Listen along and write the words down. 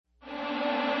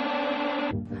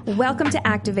Welcome to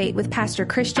Activate with Pastor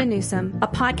Christian Newsom, a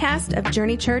podcast of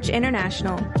Journey Church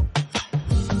International.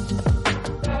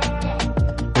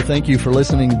 Well, thank you for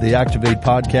listening to the Activate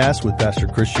podcast with Pastor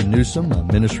Christian Newsom, a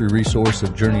ministry resource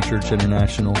of Journey Church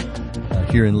International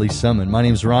here in Lee Summit. My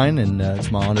name is Ryan, and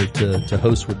it's my honor to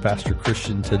host with Pastor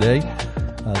Christian today.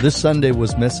 This Sunday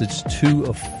was message 2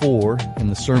 of 4 in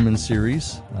the sermon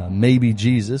series, Maybe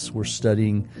Jesus. We're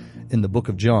studying in the book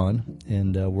of John,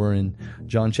 and we're in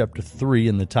John chapter 3,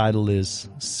 and the title is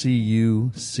See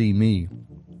You, See Me.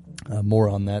 More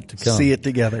on that to come. See it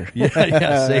together.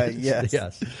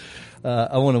 Yes.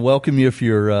 I want to welcome you if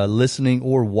you're listening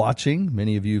or watching.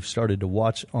 Many of you have started to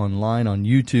watch online on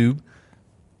YouTube.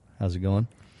 How's it going?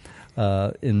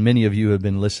 And many of you have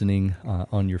been listening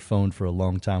on your phone for a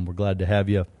long time. We're glad to have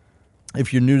you.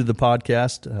 If you're new to the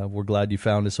podcast, we're glad you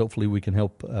found us. Hopefully we can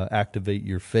help activate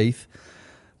your faith.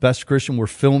 Pastor Christian, we're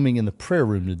filming in the prayer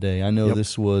room today. I know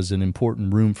This was an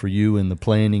important room for you in the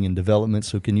planning and development,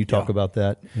 so can you talk about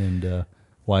that and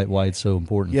why it's so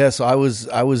important? Yes, I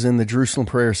was in the Jerusalem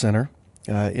Prayer Center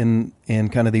in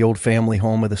kind of the old family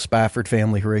home of the Spafford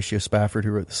family, Horatio Spafford,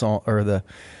 who wrote the song or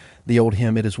the old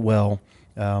hymn "It Is Well."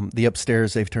 The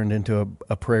upstairs they've turned into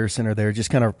a prayer center there, just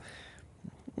kind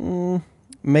of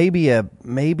maybe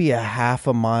a half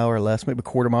a mile or less, maybe a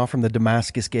quarter mile from the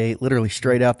Damascus Gate, literally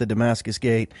straight out the Damascus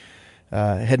Gate.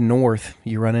 Head north,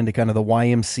 you run into kind of the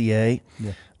YMCA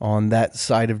on that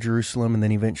side of Jerusalem, and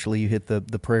then eventually you hit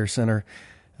the prayer center.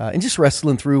 And just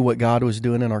wrestling through what God was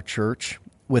doing in our church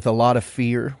with a lot of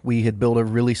fear. We had built a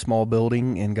really small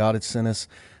building, and God had sent us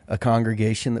a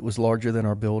congregation that was larger than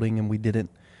our building, and we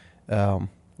didn't.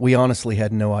 We honestly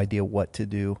had no idea what to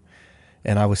do.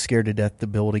 And I was scared to death to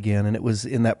build again. And it was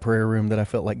in that prayer room that I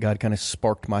felt like God kind of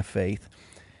sparked my faith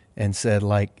and said,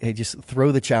 like, hey, just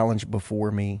throw the challenge before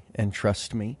me and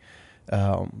trust me.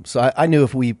 So I knew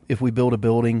if we build a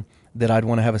building that I'd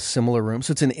want to have a similar room.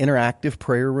 So it's an interactive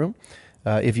prayer room.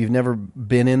 If you've never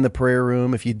been in the prayer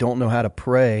room, if you don't know how to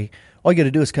pray, all you got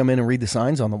to do is come in and read the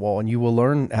signs on the wall, and you will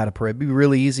learn how to pray. It'd be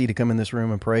really easy to come in this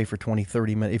room and pray for 20,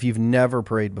 30 minutes. If you've never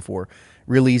prayed before,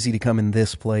 really easy to come in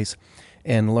this place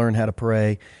and learn how to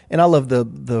pray. And I love the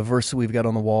verse that we've got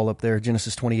on the wall up there,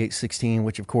 Genesis 28:16,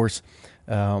 which of course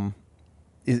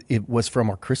it was from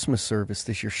our Christmas service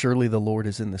this year. Surely the Lord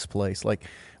is in this place. Like,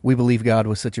 we believe God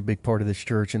was such a big part of this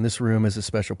church, and this room is a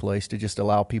special place to just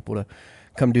allow people to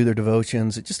come do their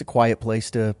devotions. It's just a quiet place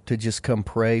to just come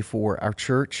pray for our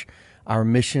church, our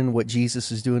mission, what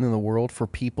Jesus is doing in the world for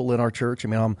people in our church. I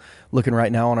mean, I'm looking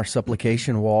right now on our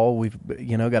supplication wall. We've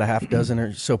got a half dozen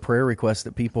or so prayer requests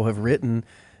that people have written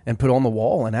and put on the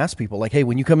wall and ask people, like, hey,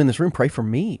 when you come in this room, pray for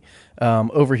me.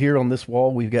 Over here on this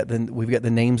wall, we've got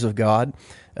the names of God.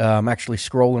 Actually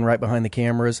scrolling right behind the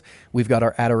cameras. We've got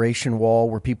our adoration wall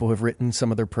where people have written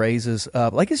some of their praises.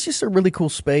 It's just a really cool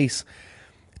space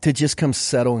to just come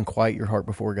settle and quiet your heart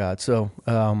before God. So,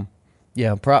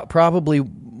 probably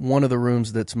one of the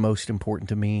rooms that's most important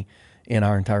to me in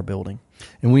our entire building.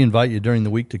 And we invite you during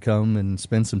the week to come and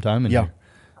spend some time in here.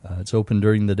 It's open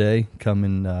during the day. Come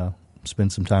and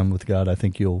spend some time with God. I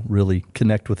think you'll really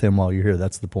connect with Him while you're here.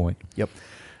 That's the point. Yep.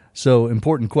 So,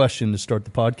 important question to start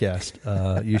the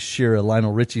podcast. You share a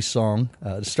Lionel Richie song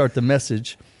to start the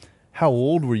message. How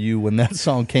old were you when that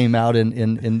song came out,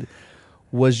 and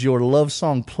was your love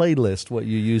song playlist what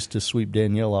you used to sweep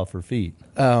Danielle off her feet?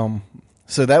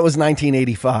 So that was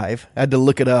 1985. I had to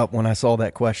look it up when I saw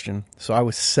that question. So I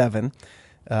was 7.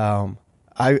 I'm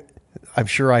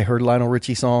sure I heard Lionel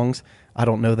Richie songs. I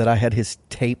don't know that I had his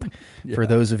tape. For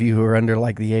those of you who are under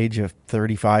like the age of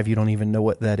 35, you don't even know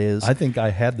what that is. I think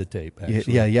I had the tape,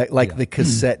 actually. The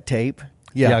cassette tape.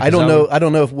 I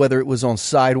don't know whether it was on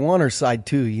side 1 or side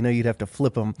 2. You'd have to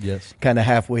flip them kind of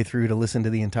halfway through to listen to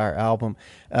the entire album.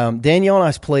 Danielle and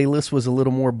I's playlist was a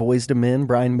little more Boyz II Men,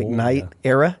 Brian McKnight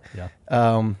era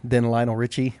than Lionel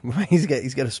Richie. He's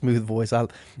got a smooth voice. I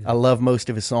love most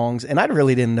of his songs, and I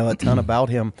really didn't know a ton about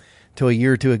him till a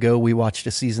year or two ago. We watched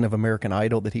a season of American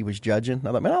Idol that he was judging.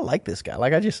 I thought, man, I like this guy.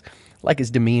 Like, I just like his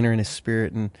demeanor and his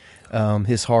spirit and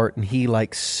his heart. And he,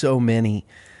 like so many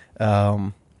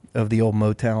of the old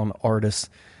Motown artists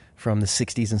from the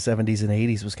 60s and 70s and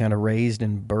 80s, was kind of raised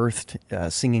and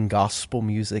birthed singing gospel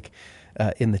music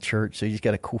in the church. So he's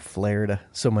got a cool flair to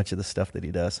so much of the stuff that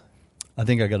he does. I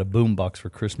think I got a boombox for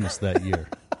Christmas that year.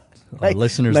 Like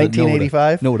listeners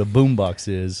 1985? that know what a boombox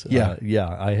is. Yeah.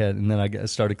 I had, and then I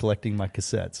started collecting my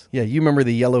cassettes. Yeah, you remember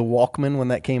the yellow Walkman when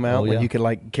that came out, when you could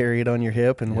like carry it on your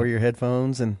hip and wear your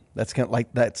headphones, and that's kind of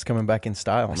like that's coming back in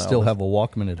style now. I still have a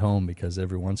Walkman at home because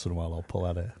every once in a while I'll pull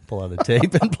out a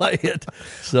tape and play it.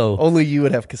 So only you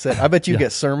would have cassette. I bet you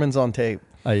get sermons on tape.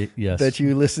 Yes. that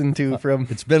you listened to from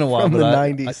it's been a while, from but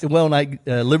the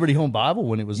 90s. Liberty Home Bible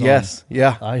when it was Yes, on.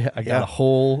 yeah. I got a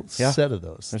whole set of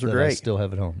those. Those are that great. I still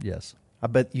have at home. Yes. I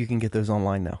bet you can get those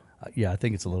online now. Yeah, I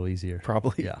think it's a little easier.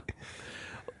 Probably. Yeah.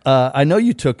 I know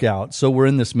you took out, so we're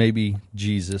in this Maybe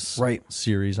Jesus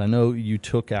series. I know you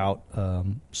took out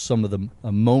some of the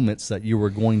moments that you were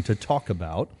going to talk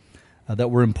about that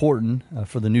were important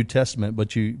for the New Testament,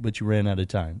 but you ran out of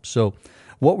time. So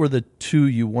what were the two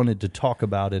you wanted to talk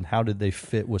about, and how did they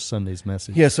fit with Sunday's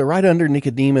message? Yeah, so right under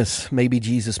Nicodemus, Maybe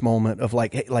Jesus moment of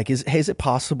is it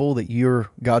possible that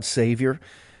you're God's Savior?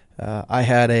 I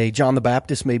had a John the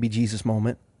Baptist Maybe Jesus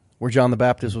moment where John the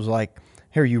Baptist was like,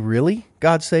 hey, are you really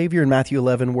God's Savior? In Matthew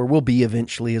 11, where we'll be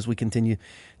eventually as we continue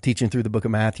teaching through the book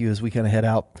of Matthew, as we kind of head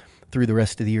out through the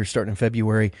rest of the year, starting in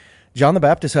February. John the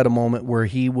Baptist had a moment where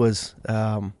he was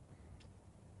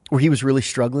really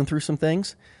struggling through some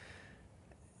things,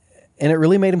 and it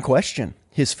really made him question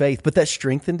his faith, but that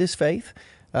strengthened his faith.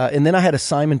 And then I had a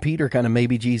Simon Peter kind of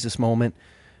Maybe Jesus moment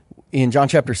in John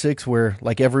chapter 6, where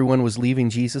like everyone was leaving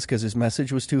Jesus because his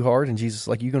message was too hard, and Jesus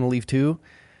like, you going to leave too?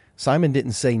 Simon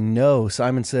didn't say no.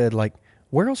 Simon said, like,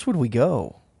 where else would we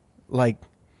go? Like,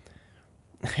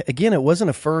 again, it wasn't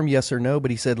a firm yes or no,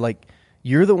 but he said, like,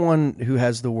 you're the one who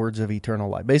has the words of eternal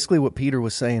life. Basically, what Peter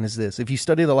was saying is this. If you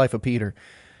study the life of Peter,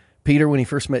 when he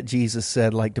first met Jesus,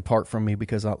 said, like, depart from me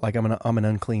because I'm an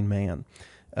unclean man.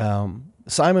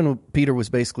 Simon Peter was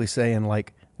basically saying,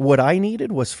 like, what I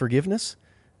needed was forgiveness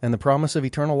and the promise of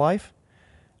eternal life.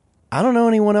 I don't know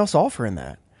anyone else offering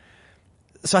that.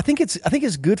 So I think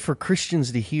it's good for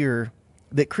Christians to hear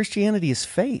that Christianity is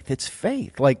faith. It's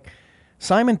faith. Like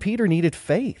Simon Peter needed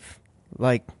faith.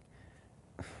 Like,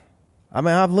 I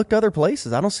mean, I've looked other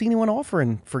places. I don't see anyone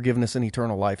offering forgiveness and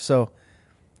eternal life. So,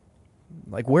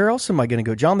 like, where else am I going to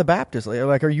go? John the Baptist.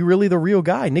 Like, are you really the real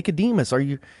guy? Nicodemus, are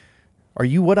you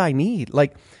what I need?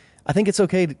 Like, I think it's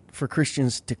okay for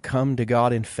Christians to come to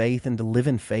God in faith and to live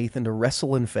in faith and to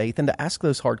wrestle in faith and to ask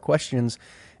those hard questions.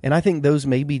 And I think those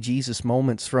Maybe Jesus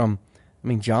moments from,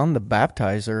 John the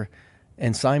Baptizer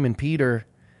and Simon Peter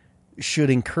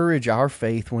should encourage our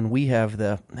faith when we have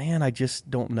I just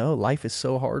don't know. Life is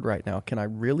so hard right now. Can I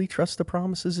really trust the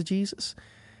promises of Jesus?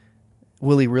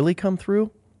 Will he really come through?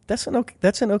 That's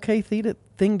an okay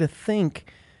thing to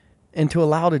think and to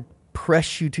allow to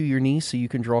press you to your knees so you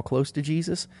can draw close to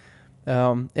Jesus.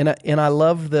 And I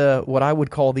love what I would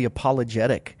call the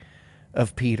apologetic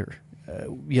of Peter,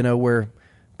 where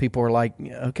people are like,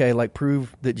 okay, like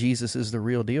prove that Jesus is the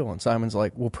real deal. And Simon's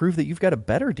like, well, prove that you've got a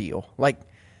better deal. Like,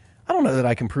 I don't know that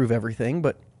I can prove everything,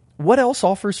 but what else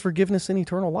offers forgiveness and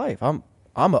eternal life? I'm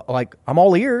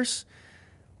all ears.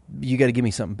 You got to give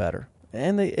me something better.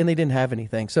 And they didn't have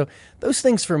anything. So those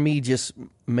things for me just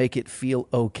make it feel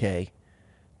okay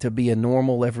to be a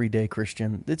normal, everyday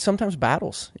Christian that sometimes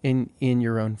battles in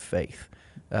your own faith.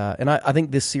 And I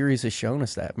think this series has shown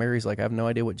us that. Mary's like, I have no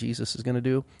idea what Jesus is going to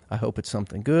do. I hope it's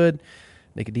something good.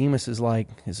 Nicodemus is like,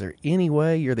 is there any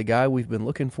way you're the guy we've been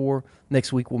looking for?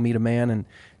 Next week we'll meet a man in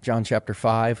John chapter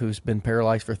 5 who's been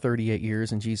paralyzed for 38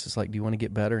 years, and Jesus is like, do you want to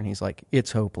get better? And he's like,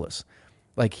 it's hopeless.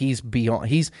 Like he's beyond.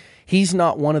 He's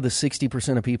not one of the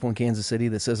 60% of people in Kansas City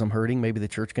that says I'm hurting, maybe the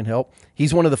church can help.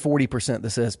 He's one of the 40% that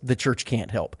says the church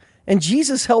can't help. And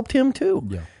Jesus helped him too.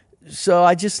 Yeah. So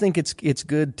I just think it's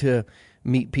good to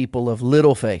meet people of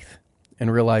little faith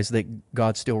and realize that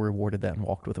God still rewarded that and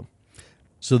walked with them.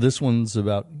 So this one's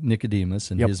about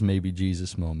Nicodemus and his Maybe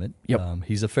Jesus moment. Yep.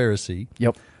 He's a Pharisee.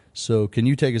 Yep. So can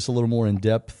you take us a little more in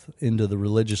depth into the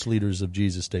religious leaders of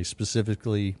Jesus' day,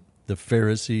 specifically the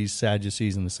Pharisees,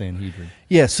 Sadducees, and the Sanhedrin?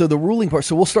 Yeah, so the ruling part.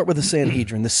 So we'll start with the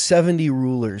Sanhedrin, the 70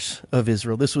 rulers of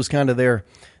Israel. This was kind of their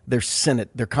Senate,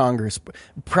 their Congress,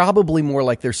 probably more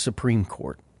like their Supreme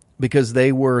Court, because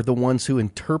they were the ones who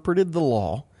interpreted the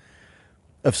law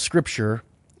of Scripture,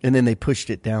 and then they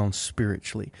pushed it down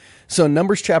spiritually. So in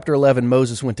Numbers chapter 11,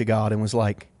 Moses went to God and was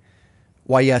like,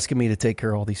 why are you asking me to take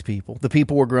care of all these people? The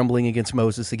people were grumbling against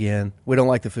Moses again. We don't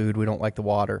like the food. We don't like the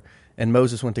water. And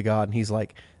Moses went to God, and he's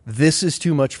like, this is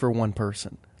too much for one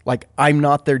person. Like, I'm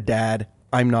not their dad.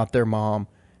 I'm not their mom.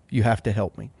 You have to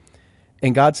help me.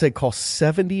 And God said, call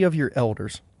 70 of your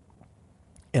elders,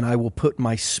 and I will put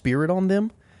my spirit on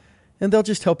them, and they'll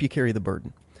just help you carry the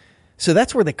burden. So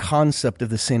that's where the concept of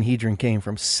the Sanhedrin came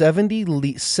from. 70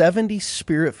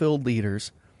 spirit-filled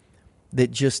leaders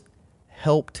that just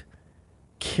helped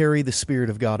carry the Spirit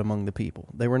of God among the people.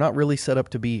 They were not really set up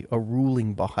to be a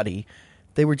ruling body.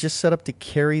 They were just set up to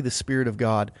carry the Spirit of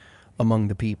God among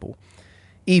the people.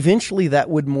 Eventually,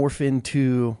 that would morph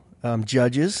into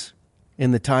judges. In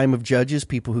the time of judges,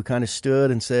 people who kind of stood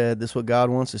and said, this is what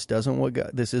God wants,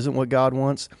 this isn't what God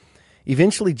wants.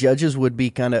 Eventually, judges would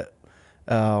be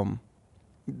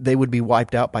they would be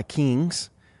wiped out by kings.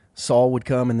 Saul would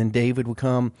come, and then David would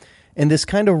come. And this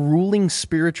kind of ruling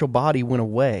spiritual body went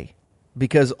away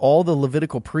because all the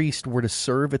Levitical priests were to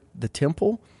serve at the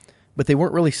temple, but they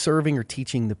weren't really serving or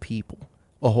teaching the people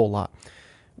a whole lot.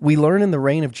 We learn in the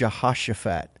reign of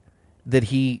Jehoshaphat that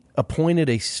he appointed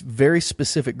a very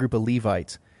specific group of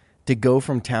Levites to go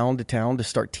from town to town to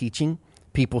start teaching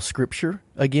people Scripture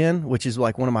again, which is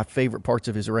like one of my favorite parts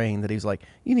of his reign, that he's like,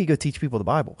 you need to go teach people the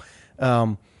Bible.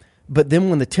 But then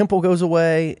when the temple goes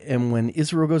away and when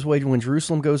Israel goes away, when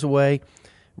Jerusalem goes away,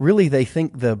 really they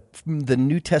think the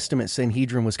New Testament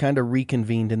Sanhedrin was kind of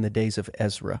reconvened in the days of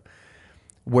Ezra,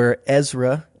 where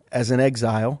Ezra, as an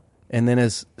exile, and then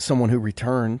as someone who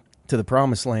returned to the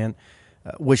Promised Land,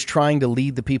 was trying to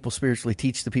lead the people spiritually,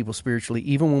 teach the people spiritually.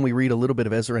 Even when we read a little bit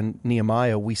of Ezra and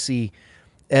Nehemiah, we see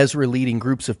Ezra leading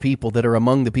groups of people that are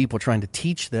among the people trying to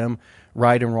teach them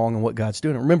right and wrong and what God's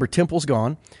doing. And remember, temple's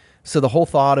gone. So the whole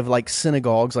thought of like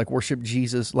synagogues, like worship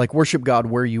Jesus, like worship God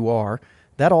where you are,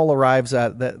 that all arrives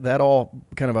at that all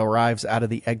kind of arrives out of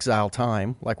the exile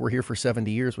time. Like we're here for 70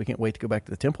 years, we can't wait to go back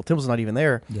to the temple. Temple's not even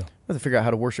there. Yeah. We have to figure out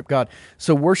how to worship God.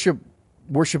 So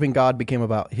worshiping God became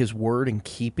about His Word and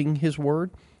keeping His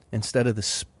Word instead of the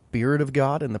Spirit of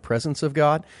God and the presence of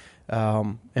God.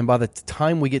 And by the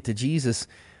time we get to Jesus,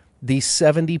 these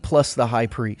 70 plus the high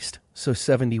priest, so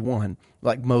 71,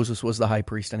 like Moses was the high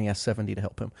priest and he asked 70 to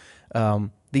help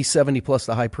him. These 70 plus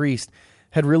the high priest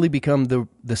had really become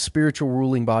the spiritual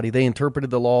ruling body. They interpreted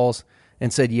the laws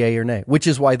and said yay or nay, which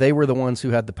is why they were the ones who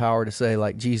had the power to say,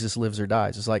 like, Jesus lives or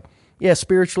dies. It's like, yeah,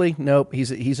 spiritually, nope,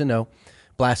 he's a no.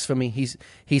 Blasphemy.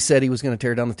 He said he was going to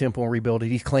tear down the temple and rebuild it.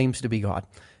 He claims to be God.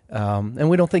 And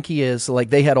we don't think he is. So, like,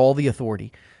 they had all the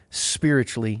authority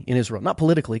spiritually in Israel, not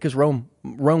politically, because Rome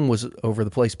was over the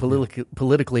place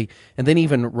politically, and then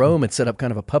even Rome had set up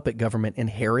kind of a puppet government in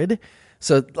Herod.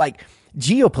 So, like,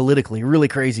 geopolitically, really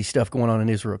crazy stuff going on in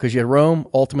Israel, because you had Rome,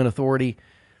 ultimate authority,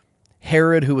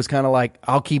 Herod, who was kind of like,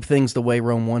 I'll keep things the way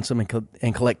Rome wants them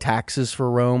and collect taxes for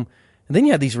Rome. And then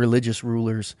you had these religious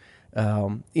rulers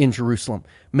in Jerusalem,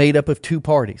 made up of two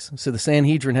parties. So the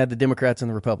Sanhedrin had the Democrats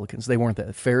and the Republicans. They weren't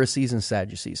the Pharisees and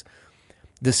Sadducees.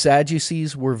 The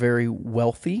Sadducees were very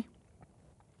wealthy,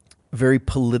 very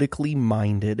politically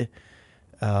minded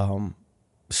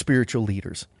spiritual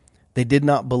leaders. They did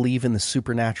not believe in the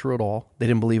supernatural at all. They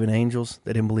didn't believe in angels.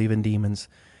 They didn't believe in demons.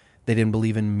 They didn't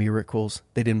believe in miracles.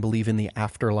 They didn't believe in the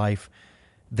afterlife.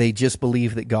 They just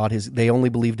believed that they only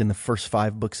believed in the first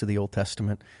 5 books of the Old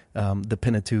Testament, the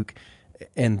Pentateuch,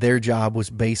 and their job was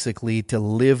basically to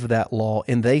live that law.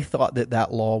 And they thought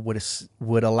that law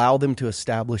would allow them to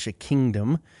establish a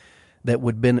kingdom that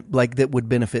would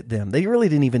benefit them. They really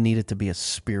didn't even need it to be a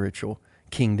spiritual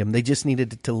kingdom. They just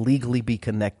needed it to legally be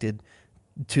connected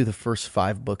to the first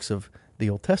 5 books of the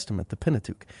Old Testament, the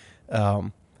Pentateuch.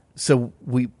 So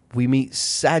we meet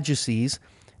Sadducees,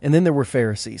 and then there were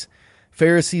Pharisees.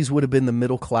 Pharisees would have been the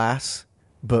middle class,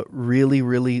 but really,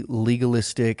 really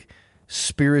legalistic,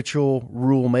 spiritual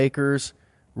rule makers,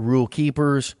 rule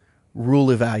keepers, rule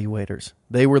evaluators.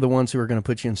 They were the ones who were going to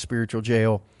put you in spiritual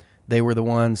jail. They were the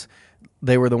ones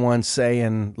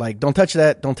saying, like, don't touch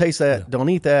that, don't taste that, don't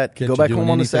eat that, go back home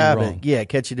on the Sabbath. Wrong. Yeah,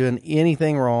 catch you doing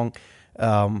anything wrong,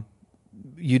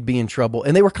 you'd be in trouble.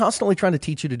 And they were constantly trying to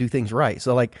teach you to do things right.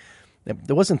 So, like,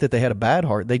 it wasn't that they had a bad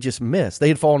heart. They just missed. They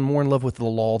had fallen more in love with the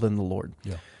law than the Lord.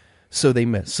 Yeah. So they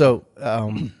missed. So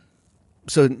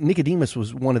so Nicodemus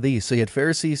was one of these. So you had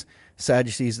Pharisees,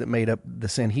 Sadducees that made up the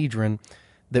Sanhedrin,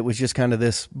 that was just kind of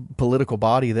this political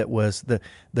body that was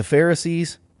the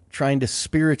Pharisees trying to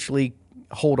spiritually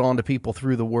hold on to people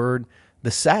through the word.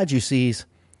 The Sadducees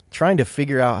trying to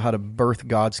figure out how to birth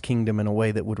God's kingdom in a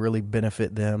way that would really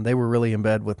benefit them. They were really in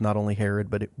bed with not only Herod,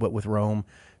 but with Rome,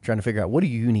 trying to figure out, what do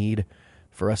you need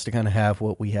for us to kind of have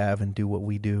what we have and do what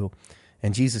we do?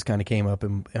 And Jesus kind of came up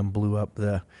and blew up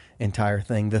the entire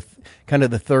thing. The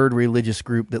third religious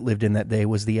group that lived in that day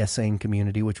was the Essene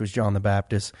community, which was John the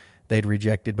Baptist. They'd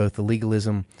rejected both the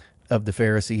legalism of the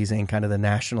Pharisees and kind of the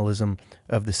nationalism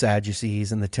of the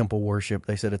Sadducees and the temple worship.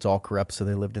 They said it's all corrupt, so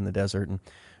they lived in the desert and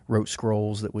wrote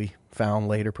scrolls that we found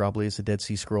later probably as the Dead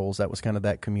Sea Scrolls. That was kind of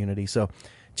that community. So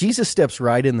Jesus steps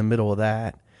right in the middle of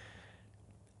that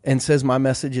and says, my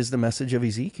message is the message of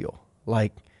Ezekiel.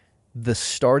 Like, the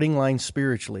starting line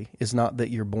spiritually is not that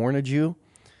you're born a Jew,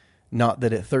 not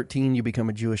that at 13 you become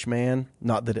a Jewish man,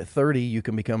 not that at 30 you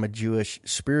can become a Jewish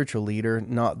spiritual leader,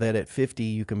 not that at 50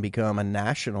 you can become a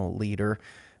national leader,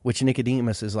 which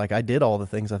Nicodemus is like, I did all the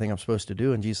things I think I'm supposed to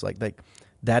do. And Jesus is like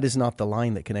that is not the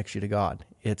line that connects you to God.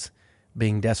 It's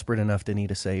being desperate enough to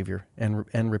need a Savior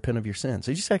and repent of your sins.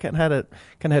 So you just kind of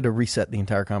had to reset the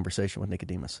entire conversation with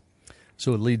Nicodemus.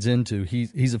 So it leads into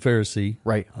he's a Pharisee,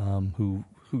 right? Who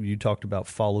you talked about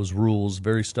follows rules,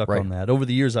 very stuck right. on that. Over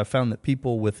the years, I found that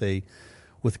people with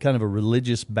kind of a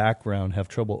religious background have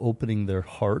trouble opening their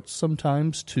hearts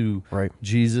sometimes to right.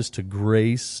 Jesus, to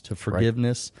grace, to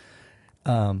forgiveness.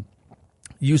 Right.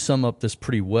 You sum up this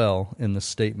pretty well in the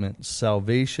statement,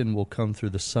 salvation will come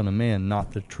through the Son of Man,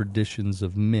 not the traditions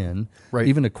of men. Right.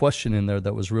 Even a question in there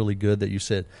that was really good that you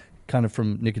said, kind of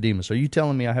from Nicodemus, are you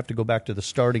telling me I have to go back to the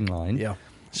starting line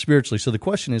spiritually? So the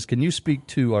question is, can you speak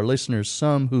to our listeners,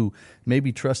 some who may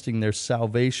be trusting their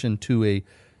salvation to a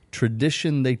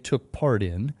tradition they took part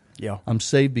in? Yeah. I'm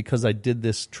saved because I did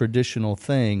this traditional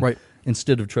thing right.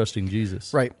 instead of trusting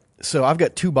Jesus. Right. So I've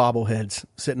got 2 bobbleheads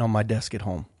sitting on my desk at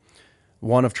home.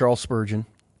 One of Charles Spurgeon.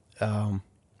 I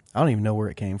don't even know where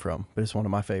it came from, but it's one of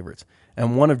my favorites.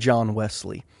 And one of John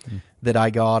Wesley that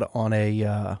I got on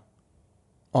a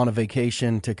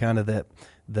vacation to kind of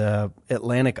the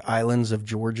Atlantic islands of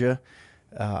Georgia.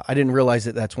 I didn't realize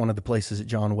that that's one of the places that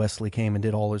John Wesley came and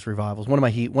did all his revivals. One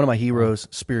of my heroes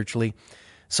spiritually.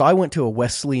 So I went to a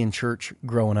Wesleyan church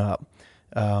growing up,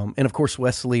 and of course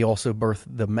Wesley also birthed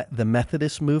the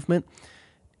Methodist movement.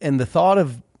 And the thought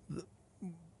of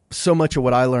so much of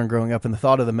what I learned growing up, and the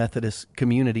thought of the Methodist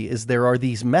community is there are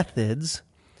these methods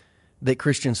that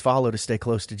Christians follow to stay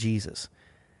close to Jesus.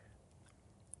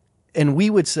 And we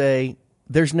would say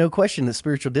there's no question that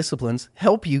spiritual disciplines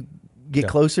help you get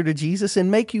closer to Jesus and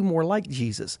make you more like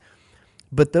Jesus.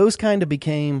 But those kind of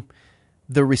became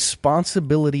the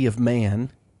responsibility of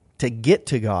man to get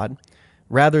to God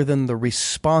rather than the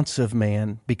response of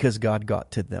man because God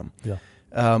got to them. Yeah.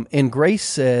 And grace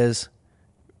says,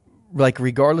 like,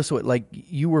 regardless of what, like,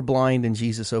 you were blind and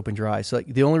Jesus opened your eyes. So, like,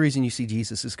 the only reason you see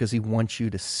Jesus is because he wants you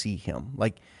to see him.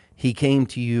 Like, he came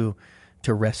to you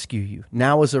to rescue you.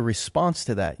 Now, as a response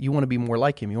to that, you want to be more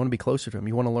like him. You want to be closer to him.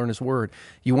 You want to learn his word.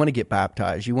 You want to get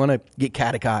baptized. You want to get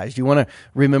catechized. You want to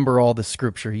remember all the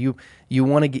scripture. You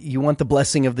want the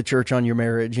blessing of the church on your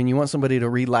marriage, and you want somebody to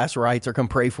read last rites or come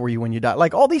pray for you when you die.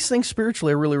 Like, all these things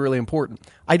spiritually are really, really important.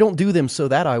 I don't do them so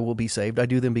that I will be saved. I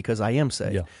do them because I am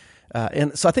saved. Yeah.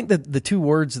 And so I think that the 2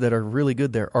 words that are really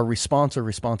good there are response or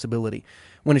responsibility.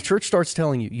 When a church starts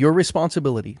telling you your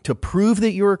responsibility to prove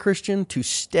that you're a Christian, to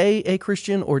stay a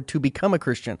Christian, or to become a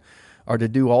Christian, are to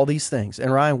do all these things.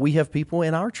 And Ryan, we have people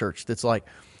in our church that's like,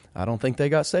 I don't think they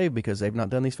got saved because they've not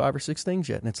done these 5 or 6 things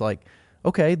yet. And it's like,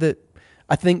 okay,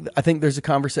 I think there's a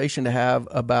conversation to have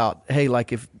about, hey,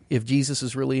 like if Jesus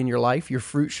is really in your life, your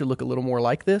fruit should look a little more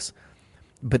like this.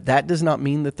 But that does not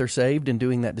mean that they're saved, and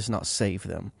doing that does not save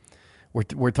them.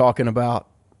 We're talking about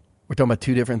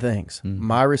 2 different things. Mm-hmm.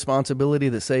 My responsibility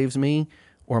that saves me,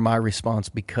 or my response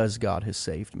because God has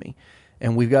saved me.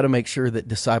 And we've got to make sure that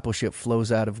discipleship flows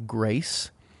out of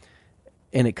grace,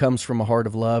 and it comes from a heart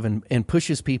of love, and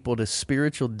pushes people to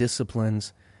spiritual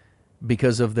disciplines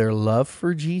because of their love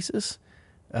for Jesus,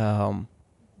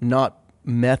 not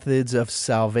methods of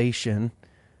salvation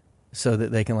so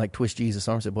that they can like twist Jesus'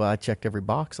 arm and say, well, I checked every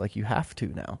box, like you have to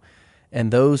now. And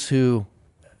those who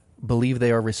believe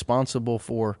they are responsible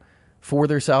for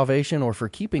their salvation or for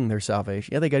keeping their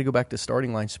salvation, they got to go back to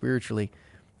starting line spiritually,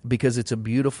 because it's a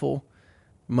beautiful,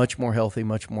 much more healthy,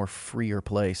 much more freer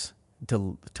place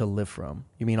to live from.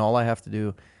 You mean all I have to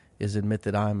do is admit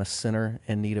that I'm a sinner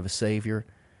in need of a Savior,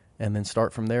 and then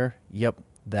start from there? Yep,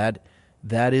 that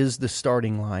is the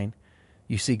starting line.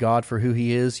 You see God for who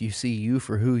he is, you see you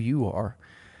for who you are.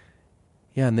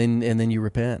 Yeah, and then you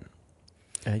repent.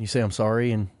 And you say, I'm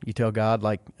sorry, and you tell God,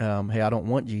 like, hey, I don't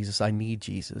want Jesus, I need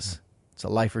Jesus. It's a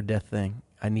life or death thing.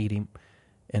 I need him.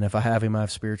 And if I have him, I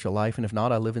have spiritual life. And if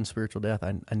not, I live in spiritual death.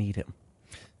 I need him.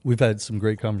 We've had some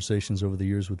great conversations over the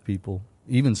years with people,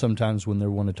 even sometimes when they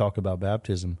want to talk about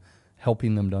baptism,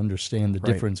 helping them to understand the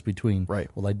difference between,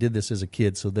 well, I did this as a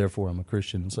kid, so therefore I'm a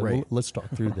Christian. So well, let's talk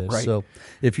through this. So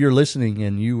if you're listening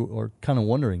and you are kind of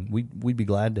wondering, we'd be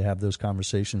glad to have those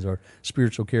conversations. Our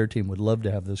spiritual care team would love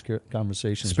to have those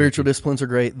conversations. Spiritual disciplines are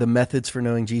great. The methods for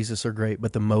knowing Jesus are great,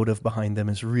 but the motive behind them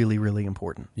is really, really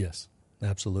important. Yes,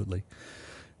 absolutely.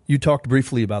 You talked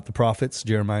briefly about the prophets,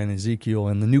 Jeremiah and Ezekiel,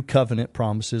 and the new covenant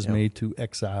promises made to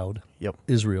exiled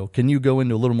Israel. Can you go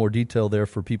into a little more detail there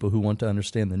for people who want to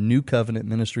understand the new covenant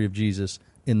ministry of Jesus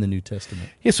in the New Testament?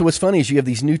 Yeah, so what's funny is you have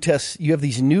these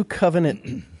new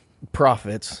covenant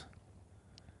prophets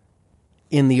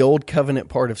in the old covenant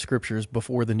part of scriptures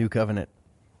before the new covenant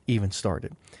even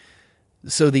started.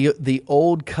 So the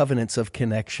old covenants of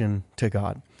connection to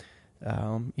God,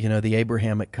 the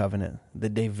Abrahamic covenant, the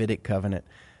Davidic covenant,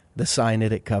 the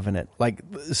Sinaitic covenant,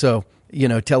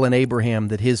 telling Abraham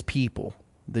that his people,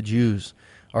 the Jews,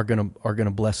 are going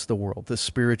to bless the world. The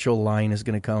spiritual line is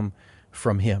going to come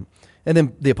from him. And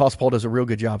then the Apostle Paul does a real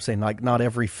good job saying, like, not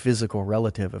every physical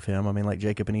relative of him. I mean, like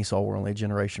Jacob and Esau were only a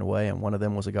generation away, and one of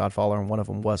them was a God follower and one of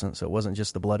them wasn't. So it wasn't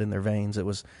just the blood in their veins. It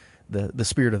was the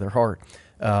spirit of their heart.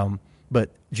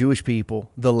 But Jewish people,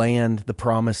 the land, the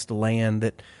promised land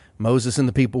that Moses and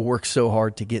the people worked so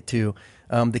hard to get to,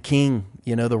 the king,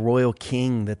 the royal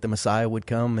king, that the Messiah would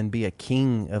come and be a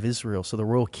king of Israel. So the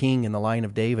royal king in the line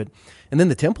of David. And then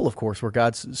the temple, of course, where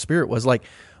God's spirit was. Like,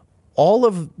 all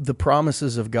of the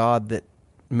promises of God that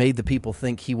made the people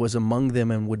think he was among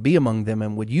them and would be among them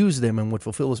and would use them and would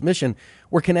fulfill his mission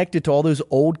were connected to all those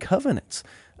old covenants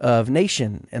of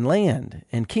nation and land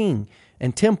and king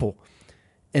and temple.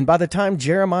 And by the time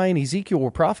Jeremiah and Ezekiel were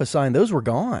prophesying, those were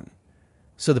gone.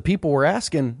 So the people were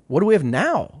asking, what do we have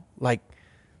now? Like,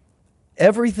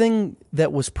 everything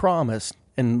that was promised,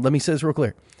 and let me say this real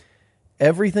clear,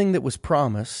 everything that was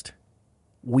promised,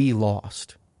 we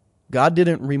lost. God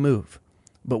didn't remove,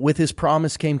 but with his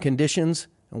promise came conditions,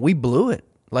 and we blew it.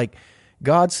 Like,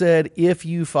 God said, if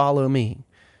you follow me,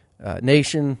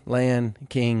 nation, land,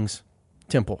 kings,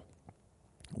 temple.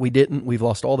 We didn't. We've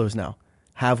lost all those now.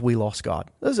 Have we lost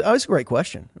God? That's a great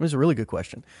question. It was a really good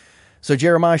question. So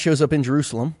Jeremiah shows up in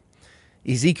Jerusalem.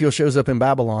 Ezekiel shows up in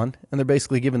Babylon, and they're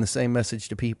basically giving the same message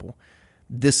to people.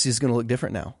 This is going to look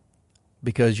different now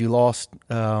because you lost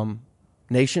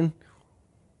nation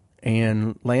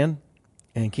and land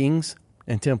and kings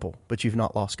and temple, but you've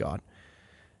not lost God,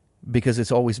 because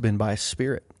it's always been by a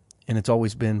spirit, and it's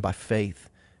always been by faith,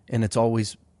 and it's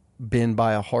always been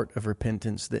by a heart of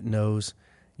repentance that knows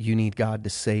you need God to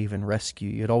save and rescue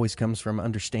you. It always comes from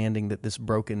understanding that this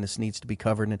brokenness needs to be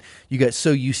covered, and you got so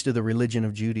used to the religion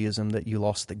of Judaism that you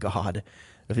lost the God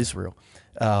of Israel.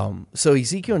 So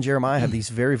Ezekiel and Jeremiah have these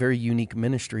very, very unique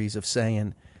ministries of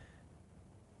saying,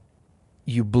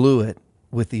 you blew it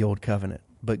with the old covenant,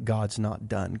 but God's not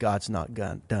done. God's not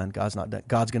done. God's not done.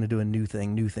 God's going to do a new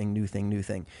thing, new thing, new thing, new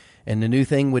thing. And the new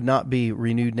thing would not be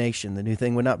renewed nation. The new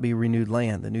thing would not be renewed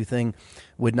land. The new thing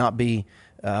would not be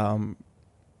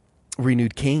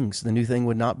renewed kings. The new thing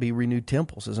would not be renewed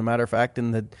temples. As a matter of fact,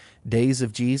 in the days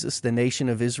of Jesus, the nation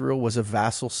of Israel was a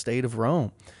vassal state of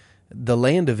Rome. The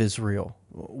land of Israel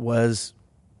was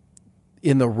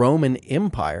in the Roman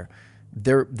Empire.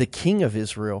 The king of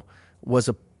Israel was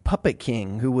a puppet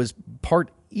king who was part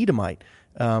Edomite.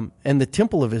 And the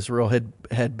temple of Israel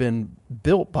had been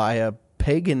built by a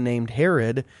pagan named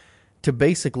Herod to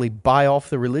basically buy off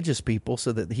the religious people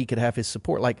so that he could have his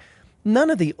support. Like,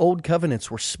 none of the old covenants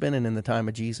were spinning in the time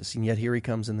of Jesus, and yet here he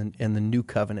comes in the new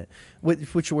covenant,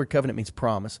 which the word covenant means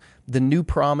promise. The new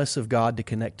promise of God to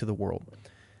connect to the world,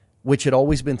 which had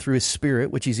always been through his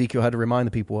spirit, which Ezekiel had to remind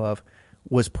the people of,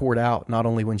 was poured out not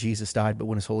only when Jesus died, but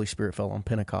when his Holy Spirit fell on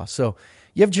Pentecost. So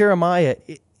you have Jeremiah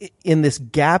in this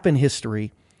gap in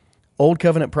history. Old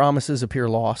covenant promises appear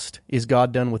lost. Is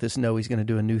God done with this? No, he's going to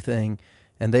do a new thing.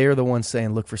 And they are the ones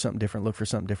saying, look for something different, look for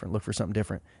something different, look for something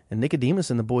different. And Nicodemus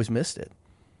and the boys missed it.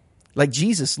 Like,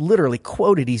 Jesus literally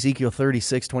quoted Ezekiel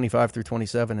 36, 25 through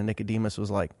 27, and Nicodemus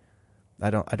was like, I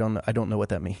don't know what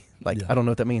that means. Like, yeah. I don't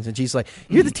know what that means. And Jesus is like,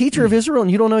 you're the teacher of Israel, and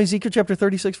you don't know Ezekiel chapter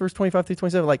 36, verse 25 through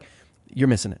 27? Like, you're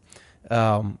missing it.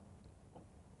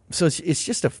 So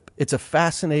it's a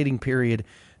fascinating period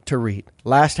to read.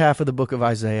 Last half of the book of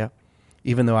Isaiah,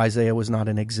 even though Isaiah was not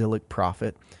an exilic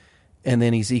prophet, and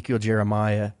then Ezekiel,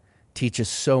 Jeremiah teaches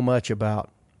so much about,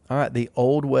 all right, the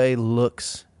old way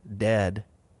looks dead.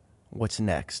 What's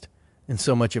next? And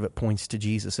so much of it points to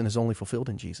Jesus and is only fulfilled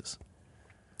in Jesus.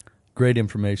 Great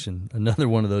information. Another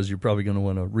one of those you're probably going to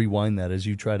want to rewind that as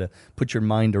you try to put your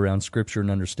mind around Scripture and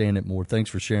understand it more.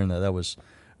 Thanks for sharing that. That was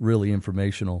really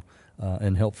informational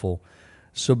and helpful.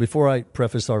 So before I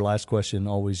preface our last question,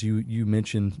 always you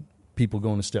mentioned people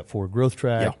going to Step 4 growth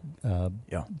track,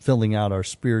 filling out our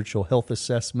spiritual health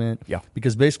assessment. Yeah.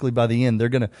 Because basically by the end they're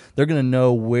gonna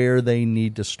know where they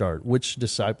need to start, which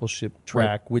discipleship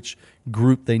track, which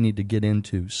group they need to get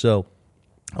into. So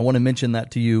I want to mention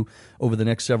that to you. Over the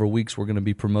next several weeks, we're going to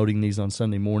be promoting these on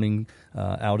Sunday morning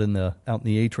out in the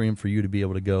atrium for you to be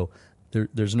able to go.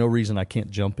 There's no reason I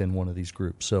can't jump in one of these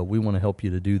groups. So we want to help you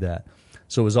to do that.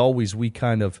 So as always, we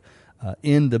kind of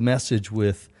end the message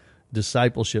with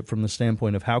discipleship from the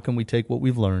standpoint of how can we take what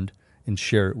we've learned and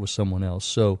share it with someone else.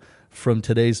 So from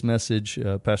today's message,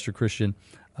 Pastor Christian,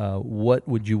 what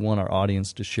would you want our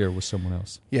audience to share with someone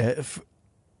else? Yeah,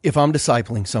 if I'm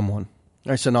discipling someone,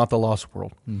 so not the lost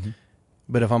world,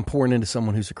 but if I'm pouring into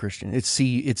someone who's a Christian, it's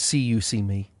see you, see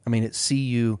me. I mean, it's see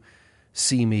you,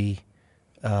 see me.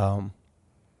 The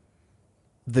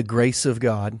grace of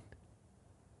God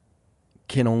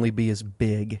can only be as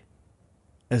big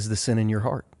as the sin in your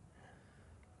heart.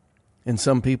 And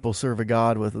some people serve a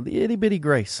God with itty-bitty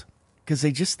grace because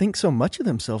they just think so much of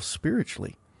themselves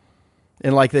spiritually.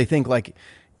 And like they think like,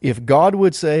 if God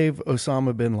would save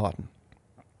Osama bin Laden,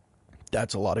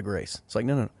 that's a lot of grace. It's like,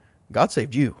 no. God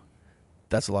saved you.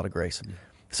 That's a lot of grace. Yeah.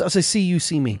 So I say, see you,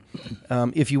 see me.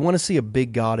 If you want to see a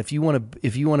big God, if you want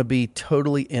to be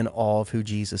totally in awe of who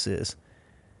Jesus is,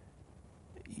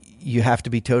 you have to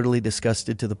be totally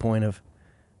disgusted to the point of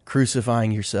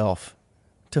crucifying yourself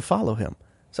to follow him.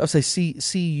 So I say,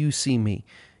 see you, see me.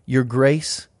 Your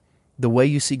grace, the way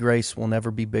you see grace will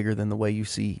never be bigger than the way you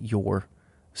see your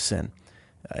sin.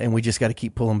 And we just got to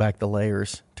keep pulling back the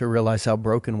layers to realize how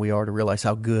broken we are, to realize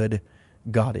how good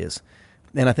God is.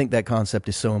 And I think that concept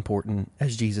is so important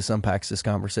as Jesus unpacks this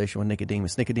conversation with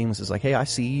Nicodemus. Nicodemus is like, hey, I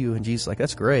see you. And Jesus is like,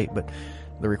 that's great. But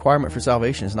the requirement for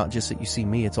salvation is not just that you see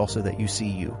me, it's also that you see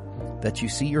you, that you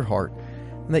see your heart,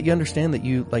 and that you understand that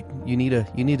you need a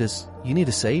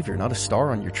savior, not a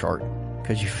star on your chart,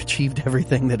 because you've achieved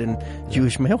everything that a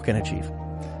Jewish male can achieve.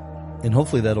 And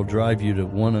hopefully that'll drive you to,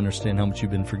 one, understand how much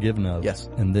you've been forgiven of. Yes.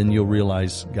 And then you'll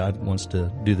realize God wants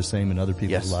to do the same in other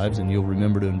people's lives, and you'll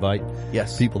remember to invite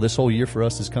people. This whole year for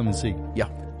us is come and see. Yeah.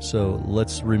 So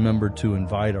let's remember to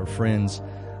invite our friends,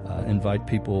 invite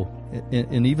people,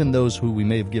 and even those who we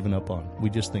may have given up on. We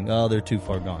just think, oh, they're too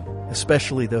far gone.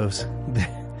 Especially those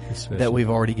that we've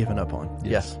already given up on.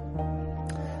 Yes.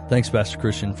 Thanks, Pastor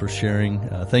Christian, for sharing.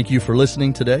 Thank you for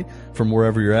listening today from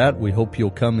wherever you're at. We hope you'll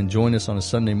come and join us on a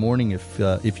Sunday morning if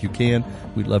you can.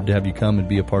 We'd love to have you come and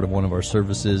be a part of one of our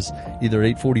services, either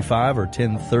 8:45 or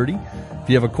 10:30. If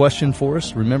you have a question for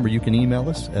us, remember you can email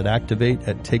us at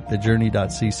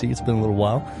activate@takethejourney.cc. It's been a little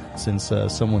while since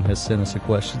someone has sent us a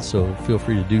question, so feel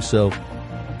free to do so.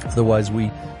 Otherwise, we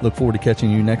look forward to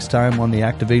catching you next time on the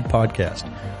Activate podcast,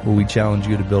 where we challenge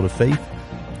you to build a faith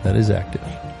that is active.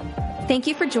 Thank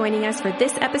you for joining us for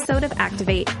this episode of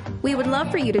Activate. We would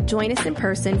love for you to join us in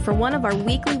person for one of our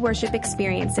weekly worship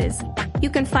experiences. You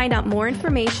can find out more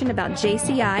information about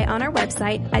JCI on our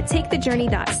website at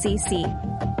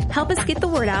takethejourney.cc. Help us get the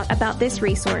word out about this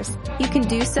resource. You can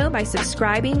do so by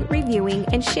subscribing, reviewing,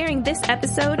 and sharing this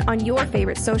episode on your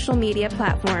favorite social media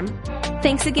platform.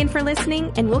 Thanks again for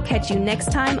listening, and we'll catch you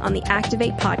next time on the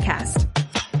Activate podcast.